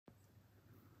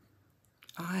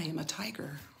I am a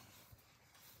tiger.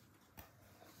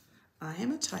 I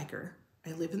am a tiger.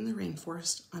 I live in the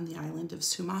rainforest on the island of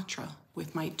Sumatra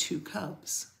with my 2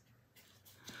 cubs.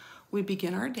 We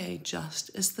begin our day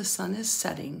just as the sun is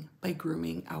setting by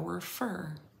grooming our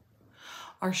fur.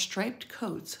 Our striped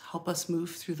coats help us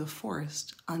move through the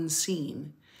forest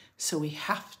unseen, so we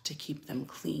have to keep them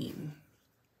clean.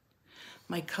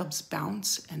 My cubs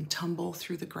bounce and tumble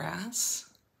through the grass.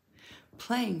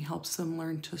 Playing helps them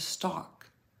learn to stalk,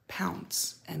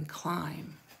 pounce, and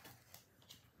climb.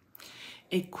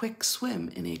 A quick swim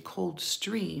in a cold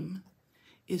stream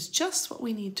is just what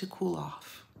we need to cool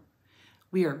off.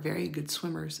 We are very good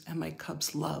swimmers, and my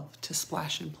cubs love to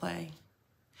splash and play.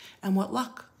 And what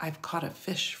luck, I've caught a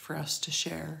fish for us to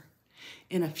share.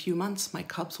 In a few months, my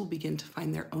cubs will begin to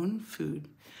find their own food,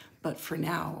 but for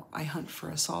now, I hunt for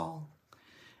us all.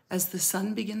 As the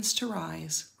sun begins to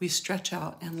rise, we stretch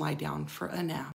out and lie down for a nap.